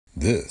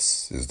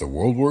This is the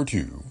World War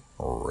II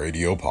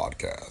Radio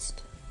Podcast.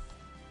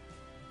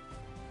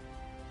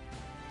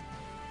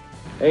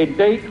 A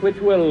date which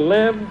will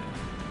live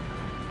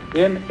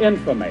in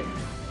infamy.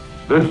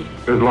 This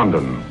is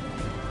London.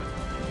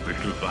 We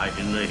shall fight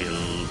in the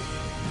hills.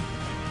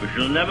 We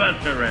shall never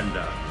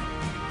surrender.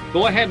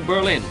 Go ahead,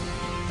 Berlin.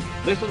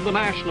 This is the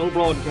National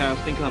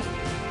Broadcasting Company.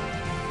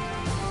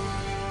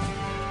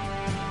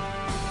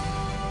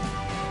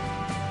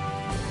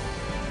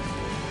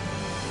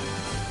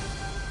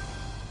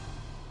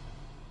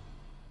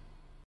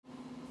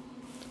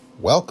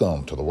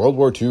 Welcome to the World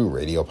War II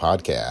Radio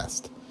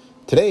Podcast.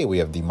 Today we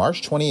have the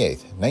March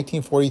 28th,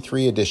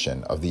 1943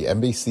 edition of the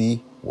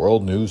NBC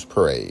World News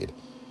Parade.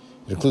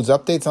 It includes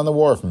updates on the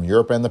war from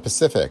Europe and the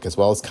Pacific, as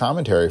well as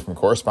commentary from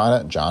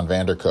correspondent John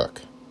Vander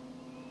Cook.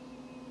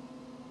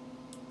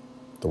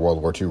 The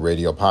World War II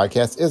Radio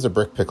Podcast is a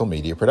Brick Pickle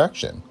Media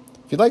production.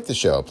 If you like the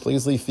show,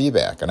 please leave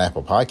feedback on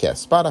Apple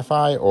Podcasts,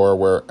 Spotify, or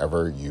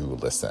wherever you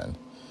listen.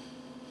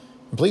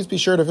 And please be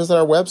sure to visit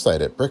our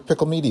website at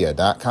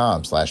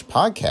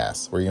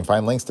brickpicklemedia.com/podcasts, where you can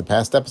find links to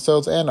past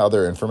episodes and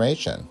other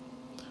information.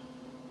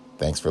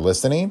 Thanks for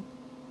listening,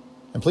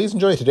 and please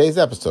enjoy today's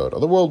episode of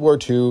the World War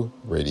II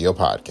Radio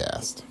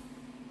Podcast.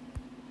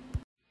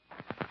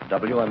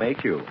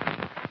 WMAQ.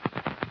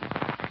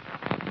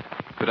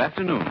 Good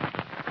afternoon.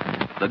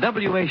 The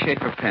W.A.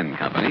 Schaefer Pen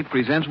Company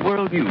presents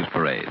World News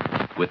Parade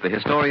with the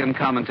historian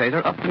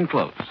commentator Upton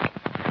Close.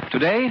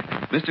 Today,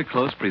 Mr.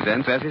 Close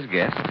presents as his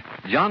guest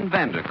John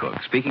Vander Cook,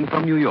 speaking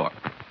from New York.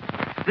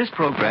 This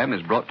program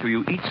is brought to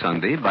you each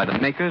Sunday by the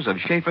makers of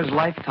Schaefer's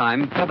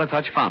Lifetime Feather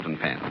Touch Fountain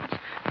Pens,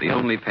 the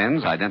only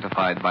pens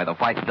identified by the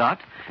white dot,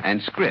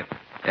 and Scrip,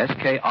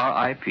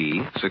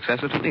 S-K-R-I-P,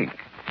 successor to ink.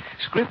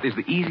 Scrip is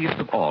the easiest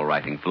of all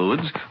writing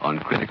fluids on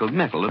critical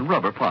metal and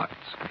rubber parts.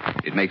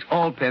 It makes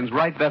all pens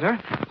write better,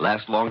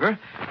 last longer,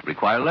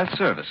 require less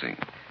servicing,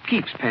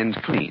 keeps pens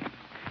clean.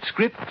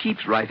 Scrip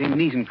keeps writing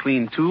neat and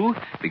clean, too,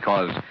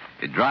 because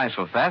it dries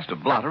so fast a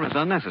blotter is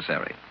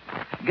unnecessary.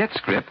 Get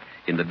Scrip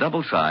in the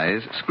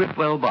double-size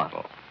Scripwell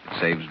bottle. It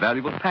saves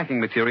valuable packing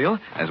material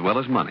as well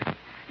as money.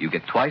 You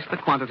get twice the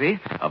quantity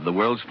of the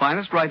world's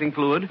finest writing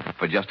fluid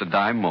for just a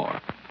dime more.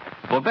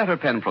 For better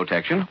pen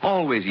protection,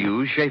 always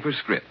use Schaefer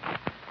Scrip.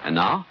 And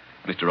now,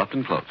 Mr.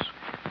 Upton Close.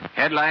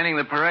 Headlining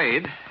the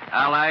parade,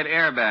 Allied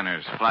air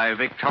banners fly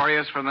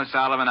victorious from the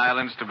Solomon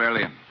Islands to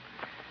Berlin.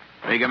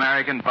 Big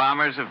American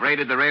bombers have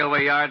raided the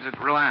railway yards at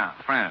Rouen,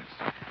 France.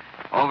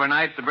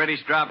 Overnight, the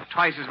British dropped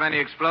twice as many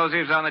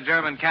explosives on the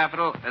German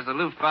capital as the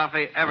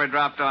Luftwaffe ever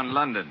dropped on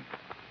London.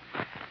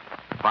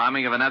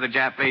 Bombing of another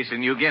Jap base in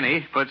New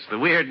Guinea puts the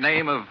weird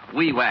name of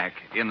Wewak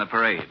in the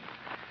parade.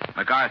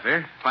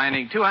 MacArthur,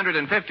 finding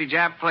 250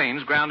 Jap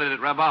planes grounded at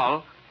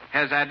Rabaul,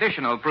 has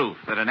additional proof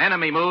that an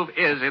enemy move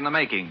is in the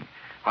making,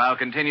 while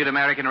continued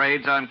American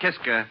raids on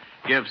Kiska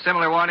give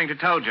similar warning to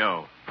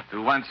Tojo,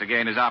 who once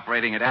again is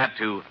operating at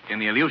Attu in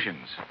the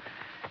Aleutians.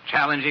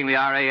 Challenging the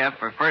RAF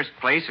for first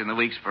place in the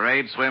week's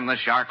parade swim the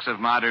sharks of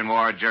modern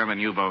war, German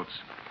U-boats.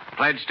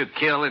 Pledged to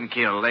kill and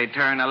kill, they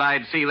turn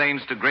Allied sea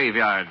lanes to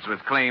graveyards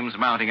with claims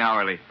mounting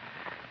hourly.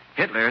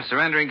 Hitler,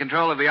 surrendering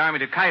control of the army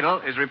to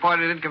Keitel, is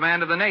reported in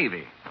command of the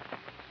Navy.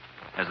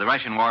 As the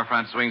Russian war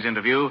front swings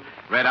into view,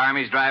 Red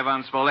Armies drive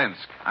on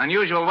Smolensk.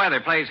 Unusual weather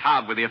plays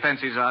hob with the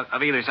offensives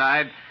of either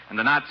side, and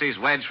the Nazis'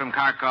 wedge from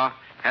Kharkov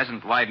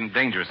hasn't widened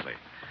dangerously.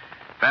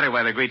 Better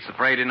weather greets the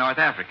parade in North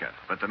Africa,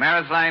 but the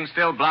Meretz line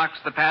still blocks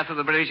the path of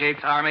the British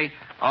 8th Army,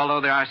 although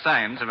there are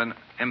signs of an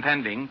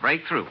impending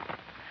breakthrough.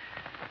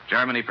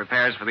 Germany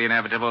prepares for the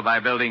inevitable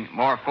by building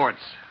more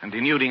forts and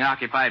denuding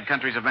occupied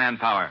countries of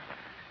manpower.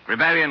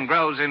 Rebellion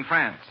grows in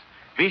France.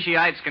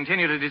 Vichy'ites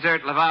continue to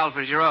desert Laval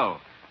for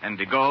Giraud, and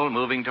de Gaulle,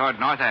 moving toward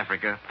North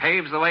Africa,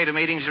 paves the way to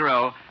meeting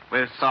Giraud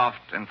with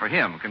soft and, for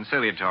him,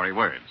 conciliatory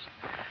words.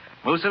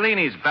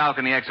 Mussolini's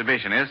balcony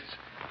exhibitionists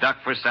duck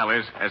for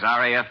cellars as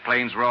RAF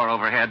planes roar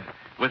overhead,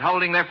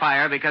 withholding their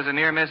fire because a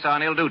near miss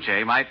on Il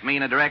Duce might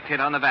mean a direct hit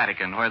on the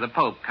Vatican, where the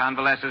Pope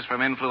convalesces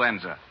from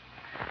influenza.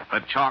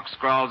 But chalk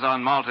scrawls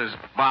on Malta's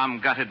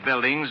bomb-gutted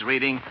buildings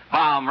reading,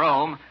 "Bomb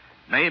Rome,"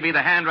 may be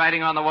the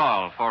handwriting on the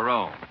wall for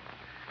Rome.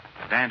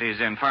 Dante's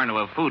inferno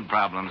of food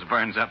problems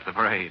burns up the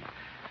parade.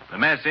 The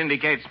mess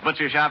indicates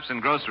butcher shops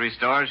and grocery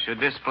stores should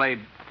display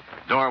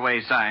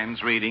doorway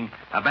signs reading,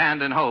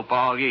 "Abandon hope,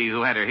 all ye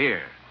who enter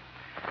here."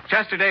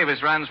 Chester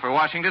Davis runs for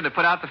Washington to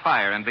put out the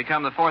fire and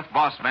become the fourth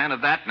boss man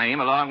of that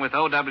name, along with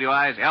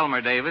OWI's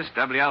Elmer Davis,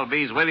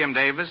 WLB's William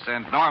Davis,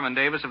 and Norman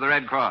Davis of the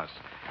Red Cross.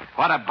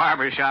 What a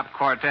barbershop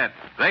quartet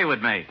they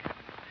would make.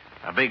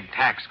 A big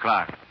tax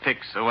clock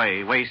ticks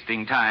away,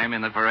 wasting time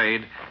in the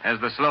parade as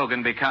the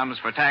slogan becomes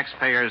for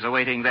taxpayers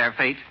awaiting their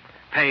fate,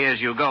 "Pay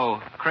as you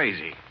go,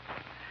 crazy."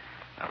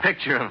 A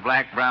picture of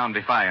black-brown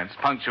defiance,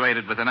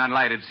 punctuated with an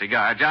unlighted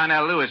cigar, John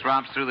L. Lewis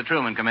romps through the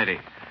Truman Committee.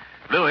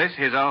 Lewis,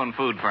 his own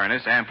food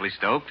furnace, amply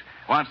stoked,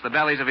 wants the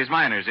bellies of his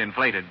miners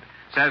inflated,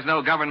 says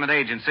no government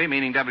agency,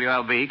 meaning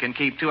WLB, can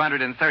keep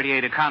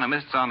 238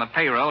 economists on the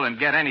payroll and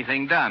get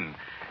anything done,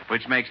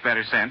 which makes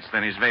better sense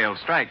than his veiled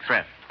strike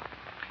threat.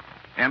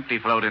 empty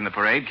float in the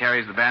parade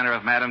carries the banner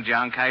of Madame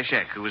Chiang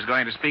Kai-shek, who is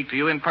going to speak to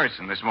you in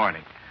person this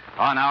morning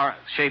on our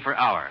Schaefer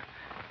Hour.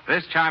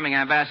 This charming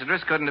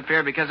ambassadress couldn't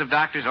appear because of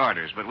doctor's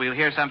orders, but we'll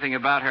hear something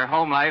about her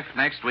home life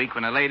next week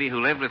when a lady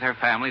who lived with her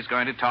family is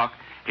going to talk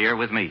here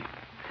with me.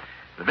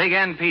 The big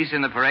end piece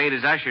in the parade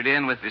is ushered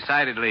in with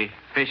decidedly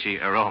fishy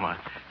aroma,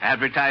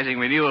 advertising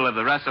renewal of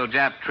the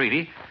Russo-Jap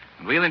Treaty,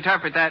 and we'll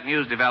interpret that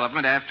news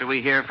development after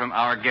we hear from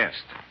our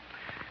guest.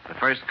 The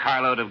first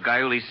carload of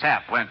Gaiuli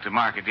sap went to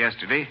market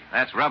yesterday.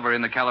 That's rubber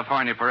in the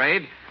California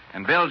parade,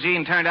 and Bill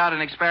Jean turned out an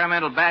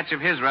experimental batch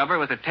of his rubber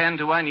with a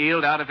 10-to-1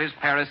 yield out of his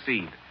Paris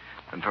seed.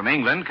 And from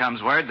England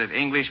comes word that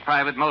English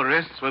private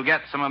motorists will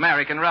get some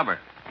American rubber.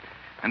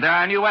 And there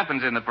are new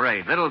weapons in the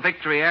parade. Little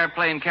Victory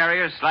airplane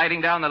carriers sliding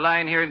down the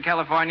line here in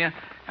California,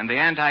 and the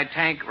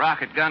anti-tank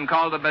rocket gun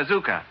called a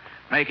bazooka,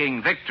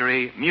 making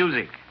Victory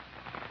music.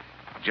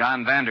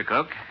 John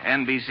Vandercook,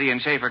 NBC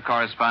and Schaefer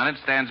correspondent,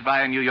 stands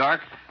by in New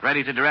York,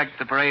 ready to direct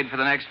the parade for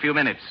the next few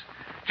minutes.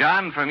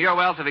 John, from your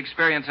wealth of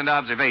experience and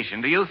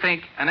observation, do you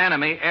think an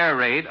enemy air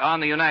raid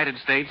on the United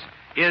States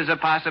is a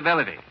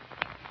possibility?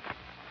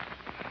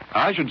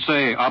 I should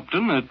say,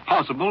 Upton, that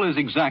possible is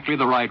exactly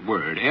the right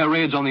word. Air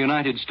raids on the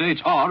United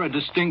States are a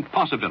distinct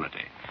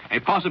possibility. A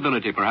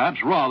possibility, perhaps,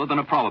 rather than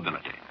a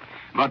probability.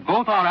 But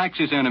both our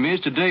Axis enemies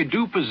today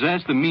do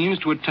possess the means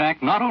to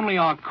attack not only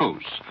our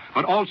coasts,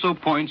 but also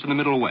points in the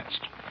Middle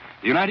West.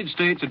 The United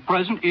States at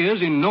present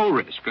is in no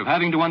risk of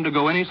having to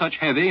undergo any such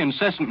heavy,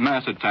 incessant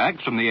mass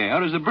attacks from the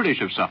air as the British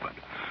have suffered,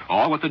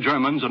 or what the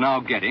Germans are now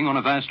getting on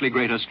a vastly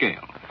greater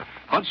scale.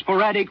 But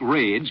sporadic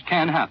raids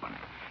can happen.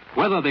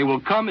 Whether they will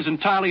come is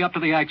entirely up to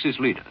the Axis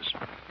leaders.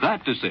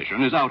 That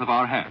decision is out of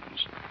our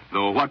hands.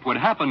 Though what would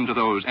happen to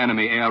those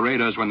enemy air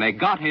raiders when they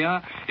got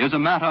here is a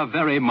matter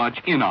very much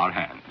in our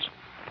hands.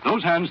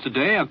 Those hands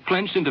today are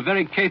clenched into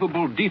very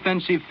capable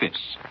defensive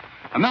fists.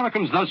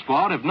 Americans thus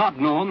far have not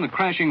known the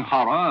crashing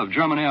horror of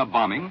German air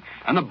bombing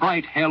and the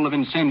bright hell of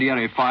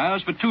incendiary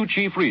fires for two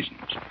chief reasons.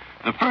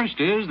 The first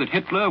is that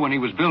Hitler, when he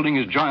was building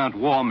his giant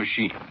war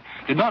machine,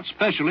 did not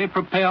specially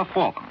prepare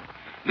for them.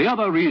 The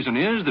other reason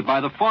is that by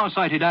the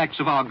far-sighted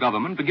acts of our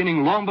government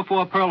beginning long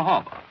before Pearl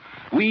Harbor,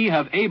 we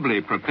have ably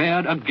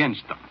prepared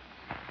against them.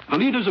 The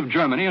leaders of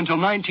Germany until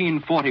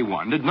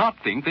 1941 did not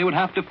think they would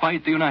have to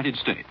fight the United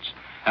States,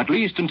 at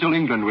least until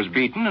England was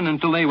beaten and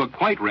until they were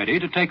quite ready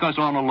to take us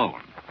on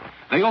alone.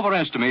 They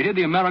overestimated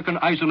the American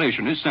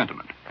isolationist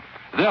sentiment.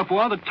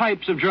 Therefore, the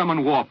types of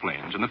German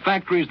warplanes and the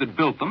factories that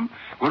built them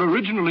were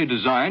originally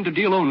designed to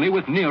deal only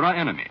with nearer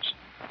enemies.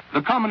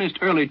 The commonest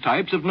early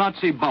types of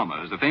Nazi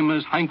bombers, the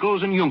famous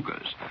Heinkels and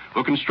Junkers,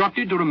 were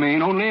constructed to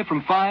remain only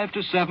from 5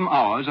 to 7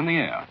 hours in the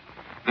air.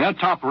 Their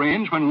top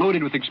range, when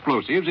loaded with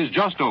explosives, is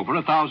just over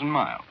 1,000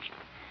 miles.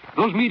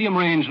 Those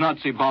medium-range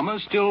Nazi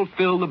bombers still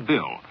fill the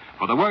bill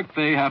for the work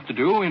they have to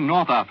do in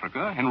North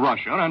Africa, in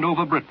Russia, and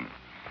over Britain.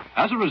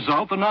 As a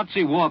result, the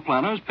Nazi war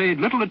planners paid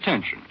little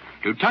attention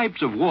to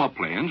types of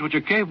warplanes which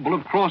are capable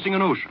of crossing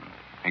an ocean,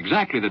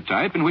 exactly the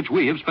type in which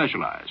we have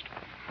specialized.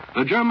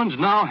 The Germans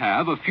now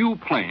have a few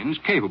planes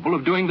capable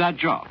of doing that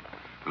job,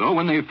 though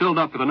when they've filled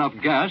up with enough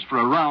gas for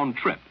a round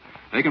trip,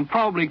 they can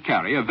probably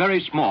carry a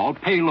very small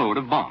payload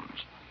of bombs.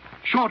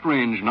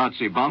 Short-range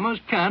Nazi bombers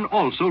can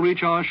also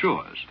reach our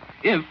shores,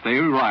 if they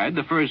ride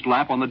the first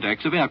lap on the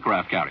decks of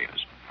aircraft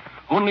carriers.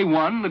 Only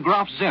one, the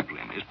Graf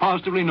Zeppelin, is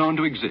positively known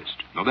to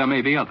exist, though there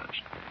may be others.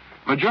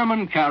 But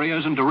German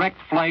carriers and direct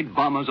flight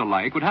bombers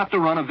alike would have to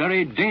run a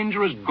very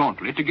dangerous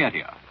gauntlet to get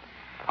here.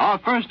 Our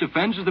first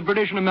defense is the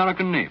British and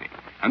American Navy,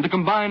 and the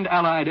combined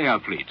Allied air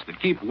fleets that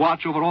keep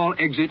watch over all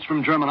exits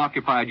from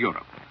German-occupied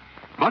Europe.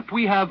 But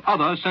we have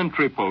other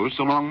sentry posts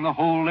along the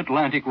whole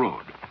Atlantic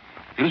road.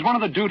 It is one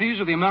of the duties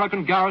of the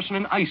American garrison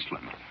in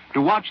Iceland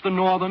to watch the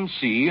northern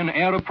sea and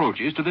air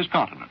approaches to this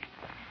continent.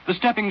 The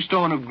stepping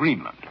stone of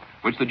Greenland,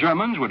 which the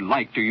Germans would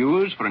like to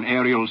use for an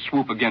aerial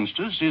swoop against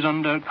us, is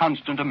under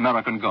constant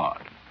American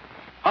guard.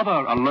 Other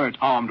alert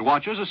armed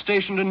watchers are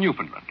stationed in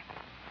Newfoundland.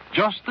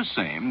 Just the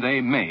same,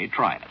 they may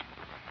try it.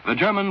 The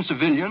German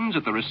civilians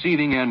at the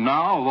receiving end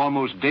now of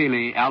almost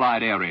daily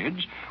Allied air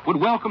raids would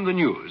welcome the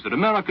news that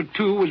America,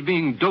 too, was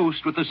being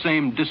dosed with the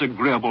same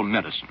disagreeable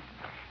medicine.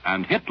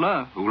 And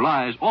Hitler, who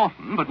lies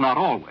often, but not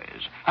always,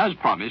 has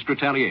promised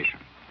retaliation.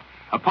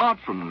 Apart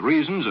from the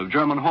reasons of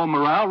German home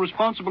morale,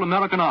 responsible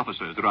American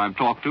officers that I've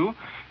talked to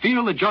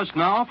feel that just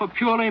now, for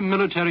purely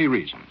military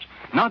reasons,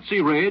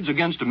 Nazi raids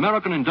against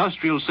American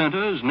industrial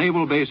centers,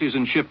 naval bases,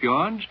 and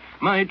shipyards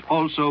might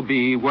also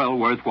be well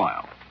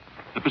worthwhile.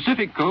 The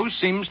Pacific coast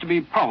seems to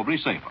be probably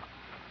safer.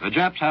 The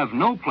Japs have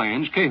no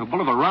planes capable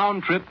of a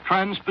round-trip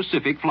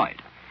trans-Pacific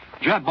flight.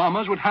 Jap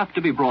bombers would have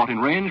to be brought in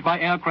range by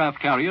aircraft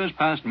carriers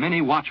past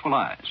many watchful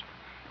eyes.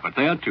 But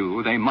there,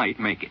 too, they might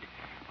make it.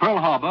 Pearl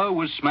Harbor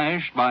was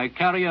smashed by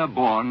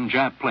carrier-borne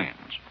Jap planes,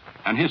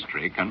 and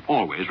history can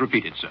always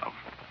repeat itself.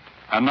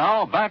 And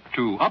now, back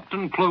to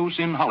Upton Close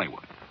in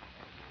Hollywood.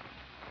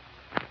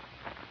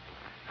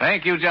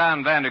 Thank you,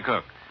 John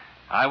Vandercook.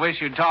 I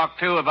wish you'd talk,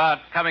 too, about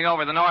coming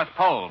over the North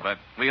Pole, but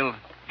we'll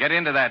get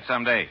into that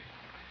someday.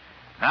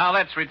 Now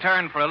let's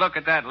return for a look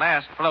at that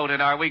last float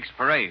in our week's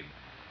parade.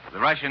 The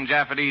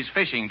Russian-Japanese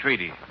fishing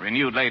treaty,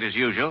 renewed late as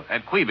usual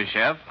at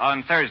Kuibyshev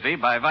on Thursday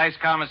by Vice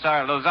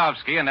Commissar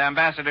Lozovsky and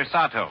Ambassador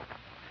Sato.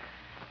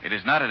 It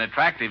is not an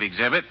attractive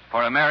exhibit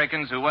for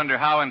Americans who wonder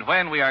how and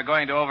when we are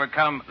going to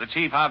overcome the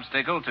chief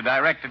obstacle to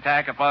direct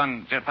attack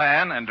upon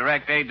Japan and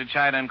direct aid to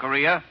China and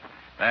Korea,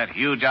 that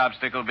huge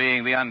obstacle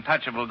being the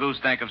untouchable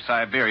gooseneck of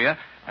Siberia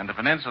and the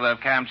peninsula of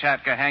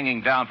Kamchatka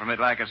hanging down from it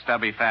like a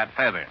stubby fat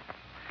feather.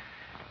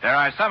 There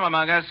are some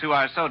among us who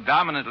are so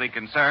dominantly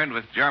concerned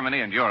with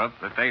Germany and Europe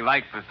that they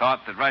like the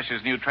thought that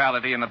Russia's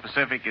neutrality in the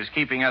Pacific is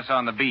keeping us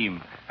on the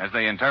beam, as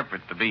they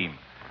interpret the beam.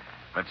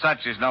 But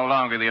such is no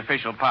longer the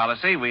official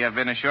policy. We have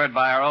been assured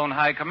by our own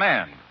high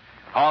command.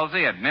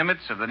 Halsey at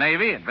Nimitz of the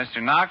Navy, and Mr.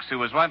 Knox, who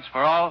was once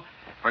all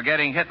for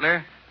getting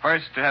Hitler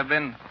first, have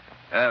been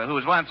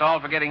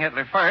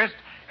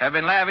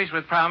lavished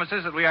with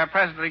promises that we are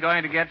presently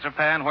going to get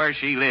Japan where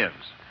she lives.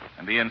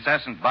 And the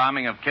incessant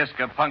bombing of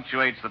Kiska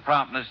punctuates the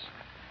prompter's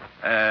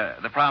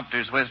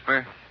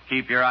whisper,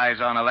 "Keep your eyes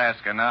on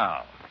Alaska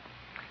now."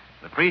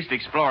 The priest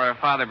explorer,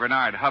 Father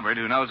Bernard Hubbard,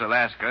 who knows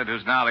Alaska, and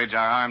whose knowledge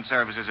our armed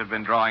services have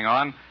been drawing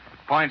on,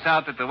 points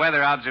out that the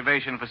weather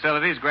observation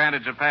facilities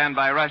granted Japan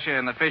by Russia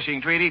in the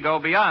fishing treaty go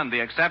beyond the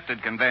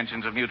accepted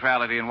conventions of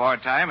neutrality in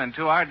wartime and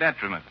to our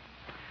detriment.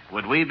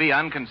 Would we be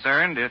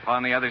unconcerned if,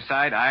 on the other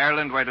side,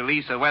 Ireland were to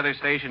lease a weather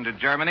station to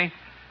Germany,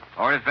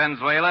 or if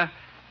Venezuela,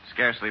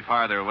 scarcely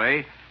farther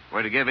away,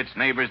 were to give its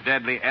neighbor's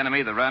deadly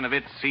enemy the run of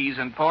its seas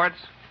and ports?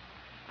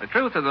 The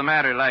truth of the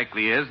matter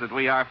likely is that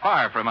we are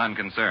far from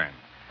unconcerned.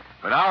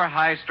 But our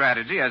high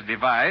strategy, as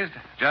devised,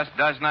 just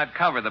does not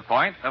cover the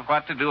point of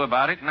what to do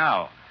about it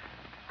now.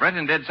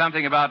 Britain did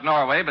something about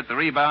Norway, but the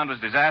rebound was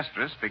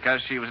disastrous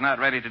because she was not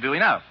ready to do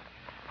enough.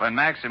 When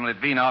Maxim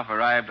Litvinov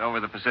arrived over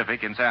the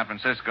Pacific in San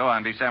Francisco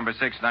on December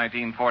 6,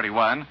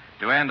 1941,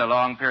 to end a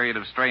long period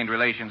of strained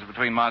relations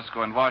between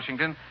Moscow and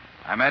Washington,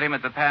 I met him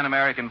at the Pan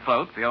American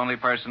float, the only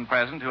person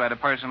present who had a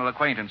personal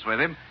acquaintance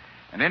with him,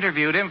 and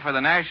interviewed him for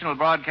the National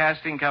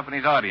Broadcasting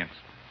Company's audience.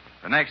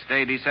 The next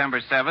day, December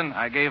 7,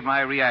 I gave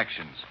my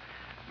reactions.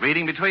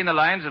 Reading between the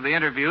lines of the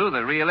interview,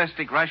 the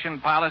realistic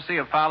Russian policy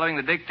of following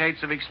the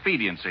dictates of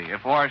expediency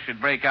if war should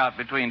break out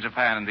between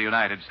Japan and the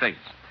United States.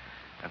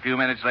 A few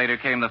minutes later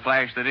came the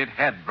flash that it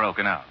had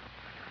broken out.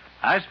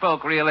 I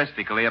spoke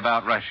realistically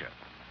about Russia.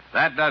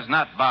 That does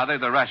not bother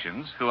the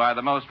Russians, who are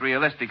the most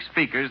realistic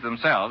speakers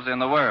themselves in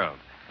the world.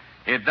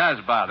 It does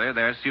bother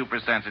their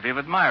supersensitive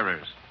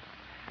admirers.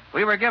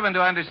 We were given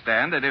to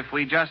understand that if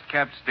we just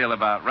kept still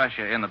about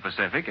Russia in the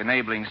Pacific,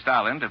 enabling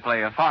Stalin to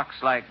play a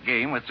fox-like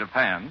game with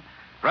Japan,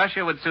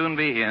 Russia would soon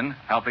be in,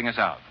 helping us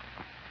out.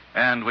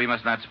 And we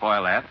must not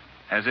spoil that,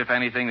 as if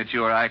anything that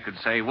you or I could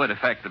say would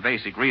affect the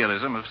basic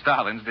realism of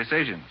Stalin's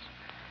decisions.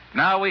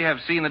 Now we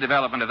have seen the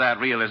development of that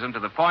realism to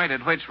the point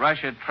at which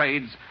Russia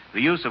trades the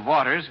use of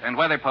waters and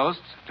weather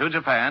posts to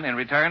Japan in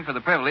return for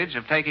the privilege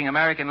of taking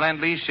American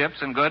Lend-Lease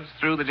ships and goods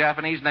through the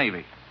Japanese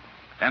Navy,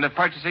 and of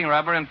purchasing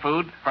rubber and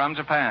food from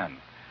Japan.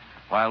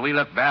 While we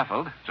look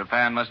baffled,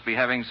 Japan must be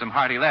having some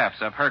hearty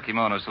laughs up her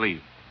kimono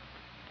sleeve.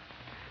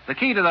 The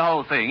key to the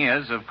whole thing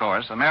is, of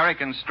course,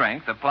 American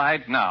strength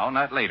applied now,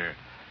 not later.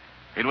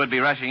 It would be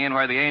rushing in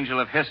where the angel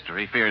of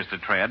history fears to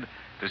tread,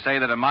 to say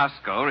that a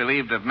Moscow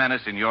relieved of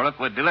menace in Europe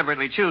would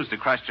deliberately choose to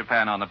crush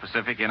Japan on the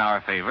Pacific in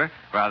our favor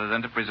rather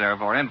than to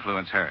preserve or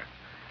influence her.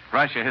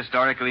 Russia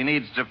historically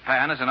needs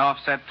Japan as an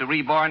offset to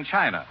reborn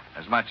China,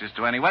 as much as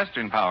to any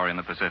Western power in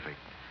the Pacific.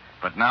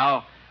 But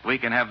now we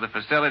can have the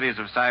facilities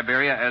of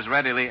Siberia as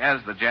readily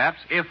as the Japs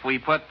if we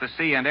put the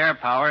sea and air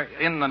power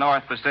in the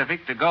North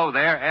Pacific to go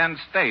there and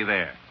stay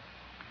there.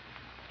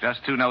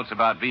 Just 2 notes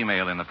about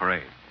V-mail in the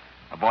parade.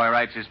 A boy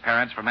writes his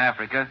parents from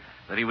Africa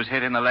that he was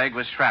hit in the leg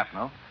with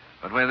shrapnel,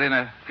 but within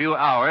a few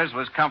hours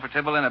was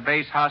comfortable in a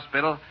base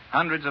hospital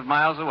hundreds of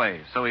miles away.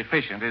 So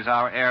efficient is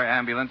our air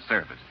ambulance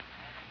service.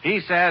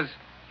 He says,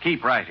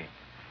 keep writing.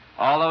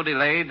 Although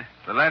delayed,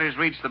 the letters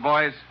reach the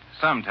boys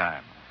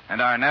sometime and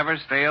are never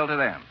stale to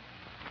them.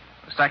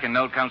 The second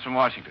note comes from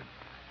Washington.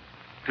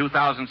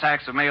 2,000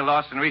 sacks of mail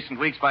lost in recent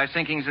weeks by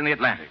sinkings in the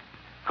Atlantic.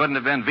 Couldn't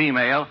have been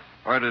V-mail,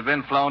 or it would have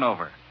been flown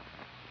over.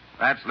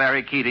 That's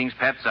Larry Keating's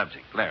pet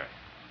subject. Larry.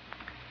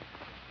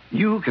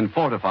 You can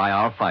fortify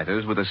our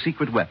fighters with a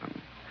secret weapon,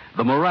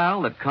 the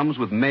morale that comes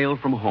with mail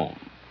from home.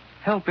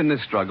 Help in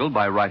this struggle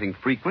by writing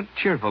frequent,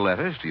 cheerful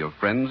letters to your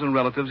friends and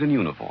relatives in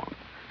uniform.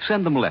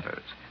 Send them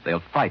letters.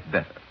 They'll fight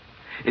better.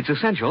 It's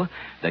essential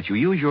that you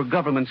use your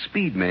government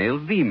speed mail,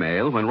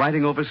 V-mail, when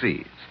writing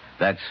overseas.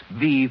 That's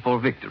V for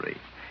victory.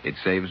 It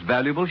saves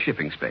valuable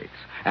shipping space.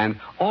 And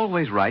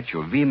always write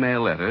your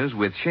V-mail letters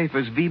with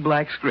Schaefer's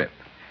V-Black script.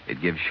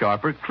 It gives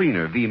sharper,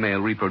 cleaner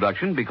V-mail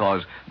reproduction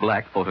because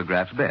black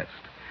photographs best.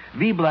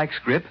 V-Black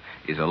script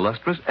is a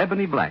lustrous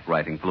ebony black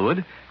writing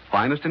fluid,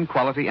 finest in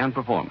quality and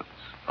performance.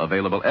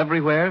 Available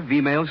everywhere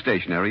V-mail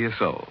stationery is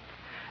sold.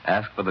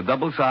 Ask for the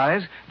double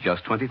size,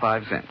 just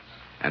 25 cents.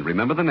 And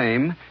remember the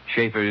name,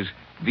 Schaefer's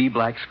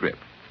V-Black script.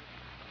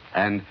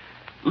 And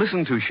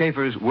listen to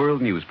Schaefer's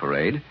World News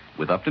Parade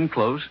with Upton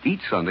Close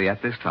each Sunday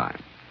at this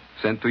time.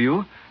 Sent to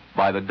you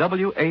by the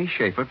W.A.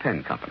 Schaefer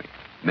Pen Company,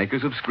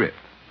 makers of script.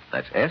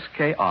 That's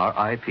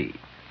S-K-R-I-P,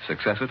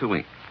 successor to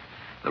ink.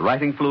 The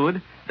writing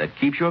fluid that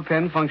keeps your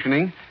pen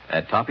functioning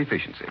at top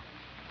efficiency.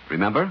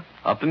 Remember,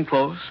 Upton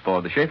Close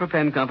for the Schaefer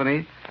Pen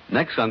Company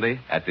next Sunday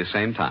at this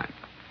same time.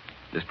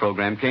 This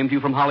program came to you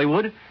from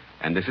Hollywood,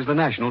 and this is the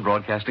National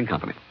Broadcasting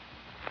Company.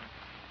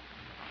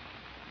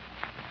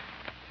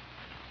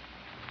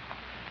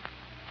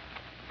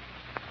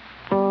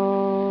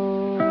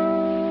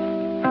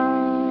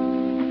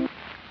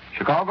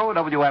 Chicago,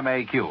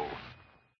 WMAQ.